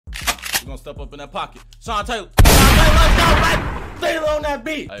We're gonna step up in that pocket. Sean Taylor, let's go, baby. Thielen on that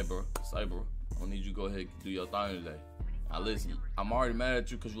beat. Hey, bro. I don't need you to go ahead and do your thing today. Now, listen, I'm already mad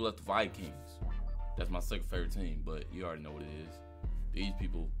at you because you left the Vikings. That's my second favorite team, but you already know what it is. These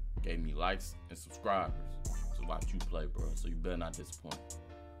people gave me likes and subscribers to watch you play, bro. So you better not disappoint.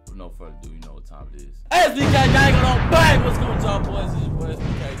 With no further ado, you know what time it is. SBK gang on bang! What's going on, boys? It's your boy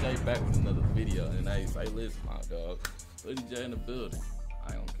SBK back with another video. And hey, listen, my dog. Hoodie J in the building.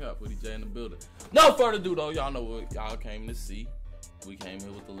 I don't care. Hoodie J in the building. No further ado, though. Y'all know what y'all came to see. We came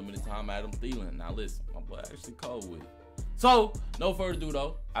here with the limited time Adam Thielen. Now listen, my boy actually cold with it. So, no further ado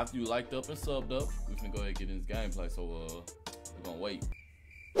though. After you liked up and subbed up, we finna go ahead and get in this gameplay. So we're gonna wait.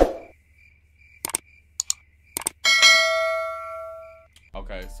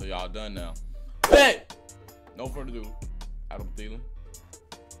 Okay, so y'all done now. Bet! No further ado. Adam Thielen.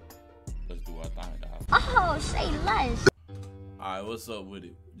 Let's do our thing, dog. Oh, say less. Alright, what's up with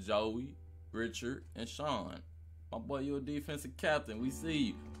it? Joey, Richard, and Sean. My boy, you a defensive captain. We see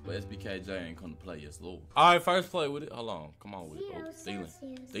you. But SBKJ ain't gonna play, yes, Lord. Alright, first play with it. Hold on. Come on with it. Oh, Thielen.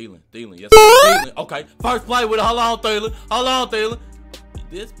 Yes, Thielen. Okay, first play with it. Hold on, Thielen.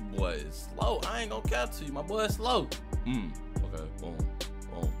 This boy is slow. I ain't gonna cap to you. My boy is slow. Okay, boom.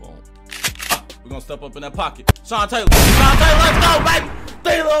 We're gonna step up in that pocket. Sean Taylor, let's go, baby.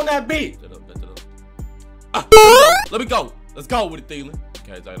 Thielen on that beat. Let me go. Let's go with it, Thielen.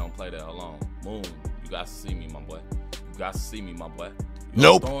 KJ don't play that. Hold on. Boom. You guys see me, my boy.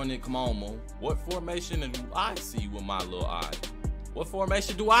 Nope. Throwing it. Come on, Moon. What formation do I see with my little eye?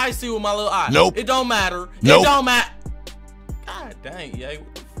 Nope. It don't matter. Nope. It don't matter. God dang, yeah.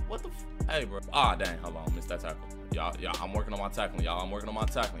 What the hey, bro. Ah, dang. Hold on. Missed that tackle. Y'all, I'm working on my tackling, y'all.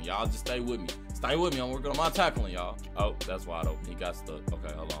 Y'all just stay with me. I'm working on my tackling, y'all. Oh, that's wide open. He got stuck.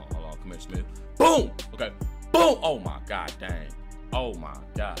 Okay, hold on. Come here, Smith. Boom. Okay. Boom. Oh my God, dang. I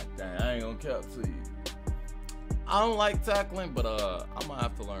ain't gonna cap to you. I don't like tackling, but I'm gonna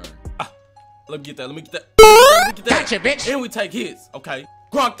have to learn. Let me get that. Gotcha, bitch. And we take hits. Okay.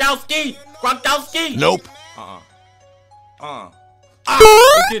 Gronkowski. Nope.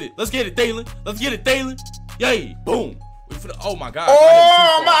 Let's get it, Thielen. Yay. Boom. Oh my God.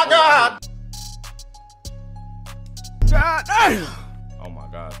 Oh my God. God damn. Oh my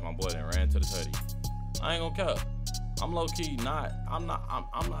gosh, my boy done ran to the tutty. I ain't gonna cap. I'm low key not. I'm not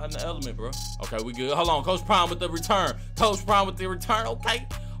in the element, bro. Okay, we good. Hold on, Coach Prime with the return. Okay,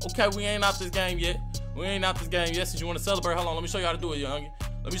 we ain't out this game yet. Since you want to celebrate, hold on. Let me show you how to do it, youngin.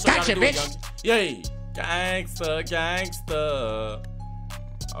 Yay, gangsta.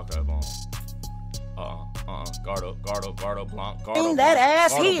 Okay, boom. Guard up, Blanc. Bring that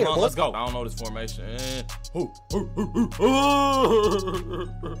ass here. Blanc. Let's go. I don't know this formation.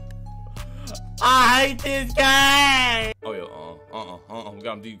 I hate this game. Oh yeah, we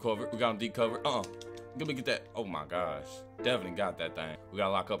got him deep covered. Let me get that. Oh my gosh, definitely got that thing. We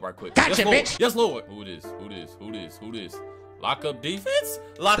gotta lock up right quick. Gotcha, bitch. Yes, Lord. Who this? Lock up defense.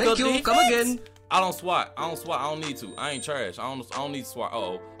 Thank you. Come again. I don't swat. I don't need to. I ain't trash. I don't need to swat.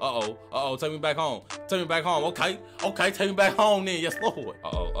 Take me back home. Okay. Take me back home then. Yes, Lord.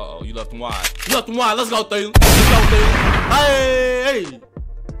 You left him wide. Let's go, Thielen. Hey.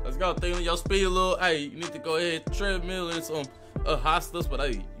 Let's go, Thielen. Your speed a little. Hey, you need to go ahead treadmill and some hostas, but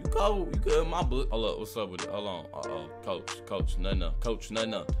hey, you good in my book. Hold up, what's up with it? Hold on. Coach, nothing up.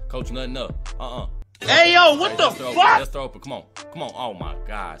 Hey yo, what the fuck? Let's throw it. Come on. Oh my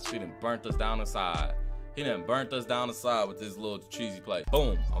gosh, he done burnt us down the side. With this little cheesy play.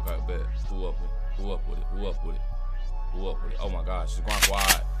 Boom. Okay, bet. Who up with it? Oh my gosh, Gronk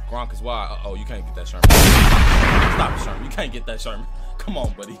wide. Gronk is wide. You can't get that Sherman. Stop it, Sherman. You can't get that Sherman. Come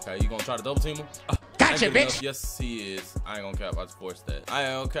on, buddy. Okay, you gonna try to double team him? Gotcha, bitch. Yes, he is. I ain't gonna cap. I just forced that. I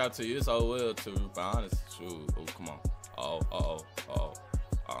ain't gonna cap to you. It's all well to be honest. True. Oh, come on.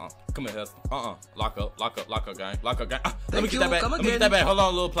 Come here, Heston. Lock up, gang. Let me get that back. Hold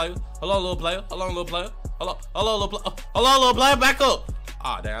on, little player. Back up.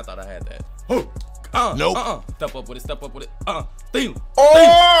 Damn, I thought I had that. Nope. Step up with it. Thielen.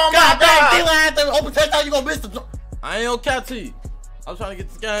 Oh my God. Thielen, open touchdown. You gonna miss the. I ain't gonna cap to you. I'm trying to get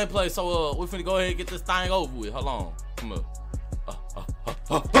this gameplay, so we finna go ahead and get this thing over with. Hold on. Come here.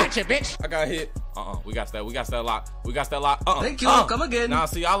 Gotcha, bitch. I got hit. We got that lock. Thank you. Come again. Now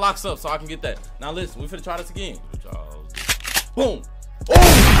see, I locks up so I can get that. Now listen, we finna try this again. Boom.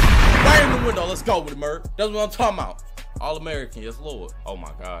 Oh! Right in the window. Let's go with it, Merv. That's what I'm talking about. All-American, yes, Lord. Oh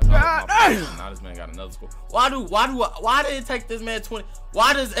my God. Now this man got another score. Why did it take this man 20?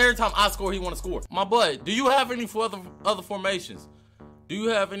 Why does every time I score, he want to score? My boy, do you have any other formations?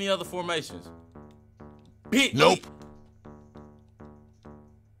 Bitch. Nope.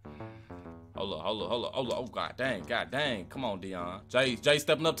 Hold up. Oh, god dang. Come on, Dion. Jay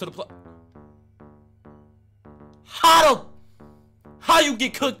stepping up to the plate. How you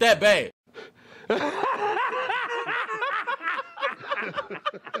get cooked that bad?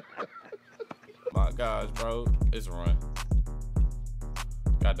 My gosh, bro. It's a run.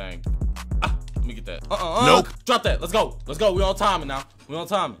 God dang. Let me get that. Nope. Drop that. Let's go. We on timing now. We on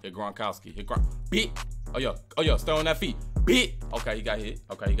timing. Hit Gronkowski. Beat. Oh, yeah. Stay on that feet. Beat. Okay, he got hit.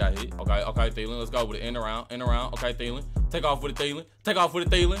 Okay, Thielen. Let's go with it. In around. Okay, Thielen. Take off with it, Thielen.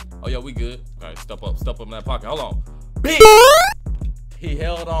 Oh, yeah, we good. Okay, step up in that pocket. Hold on. Beat. He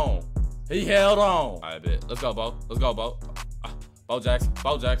held on. All right, bet. Let's go, Bo. Bo Jackson.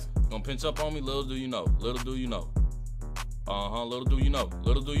 Gonna pinch up on me. Little do you know. Little do you know.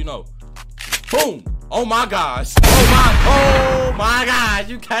 Boom. Oh my gosh. Oh my gosh.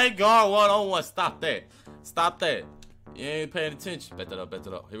 You can't guard one-on-one. Stop that. You ain't paying attention. Bet that up.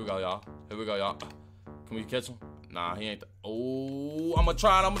 Here we go, y'all. Can we catch him? Nah, he ain't. Oh, I'ma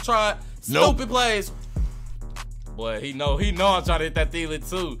try it. Nope. Stupid plays. Boy, he know I'm trying to hit that Thielen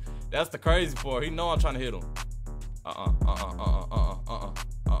too. That's the crazy part. He know I'm trying to hit him.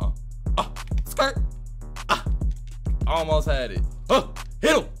 Skirt. Almost had it.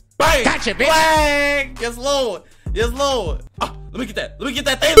 Hit him. Bang. Gotcha, bitch. Bang. Yes, Lord. Let me get that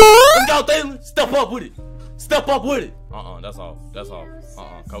Thielen. Let's go, Thielen. Step up with it. That's all.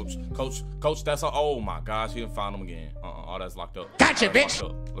 Coach, that's all. Oh my gosh, he didn't find him again. All that's locked up. Gotcha, bitch.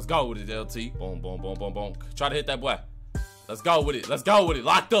 Let's go with it, LT. Boom. Try to hit that boy. Let's go with it.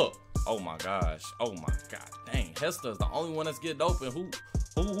 Locked up. Oh my gosh. Dang, Hester's the only one that's getting open.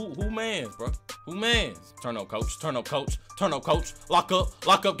 Who mans, bro? Who mans? Turn up, coach. Lock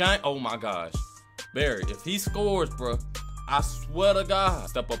up, gang. Oh my gosh. Barry, if he scores, bro, I swear to God.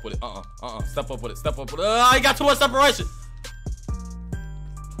 Step up with it. Step up with it. He got too much separation.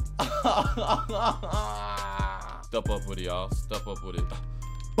 Step up with it, y'all.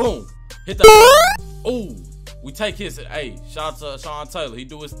 Boom. Hit that. Ooh. We take his. Hey, shout out to Sean Taylor. He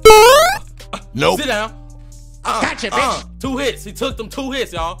do his. Nope. Sit down. Gotcha, bitch. 2 hits. He took them 2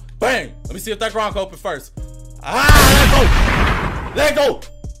 hits, y'all. Bang. Let me see if that Gronk open first. Let go.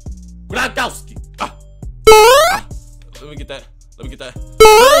 Gronkowski. Let me get that. Let me get that,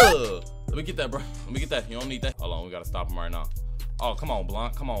 bro. Let me get that. You don't need that. Hold on. We gotta stop him right now. Oh, come on,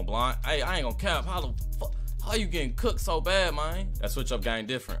 Blunt. Hey, I ain't gonna cap. How you getting cooked so bad, man? That switch up game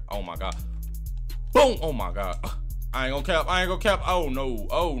different. Oh my God. Boom. Oh my God. I ain't gonna cap. Oh no.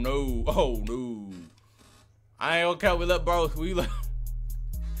 I ain't gonna cap. We let bro.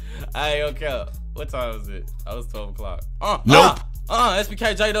 I ain't gonna cap. What time is it? Oh, it's 12 o'clock. Nope.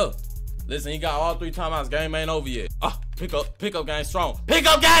 SBK J up. Listen, he got all 3 timeouts. Game ain't over yet. Pick up game strong.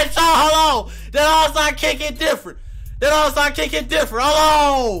 Hold on. That all-star kick it different. Hold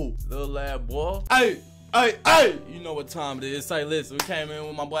on. Little lad boy. Hey. You know what time it is. Say, listen, we came in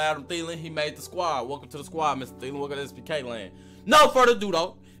with my boy Adam Thielen. He made the squad. Welcome to the squad, Mr. Thielen. Welcome to SBK land. No further ado,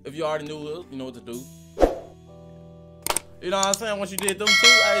 though. If you already knew, you know what to do. You know what I'm saying? Once you did them 2,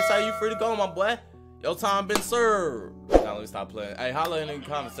 hey, say you free to go, my boy. Your time been served. Now let me stop playing. Hey, holla in the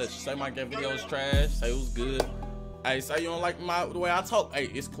comment section. Say my game video is trash. Say it was good. Hey, say you don't like the way I talk. Hey,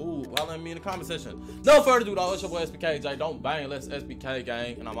 it's cool. Holla at me in the comment section. No further ado, though. It's your boy SBK J. Don't bang. Let's SBK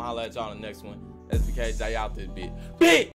gang. And I'm going to holla at y'all in the next one. SBK J out this bitch.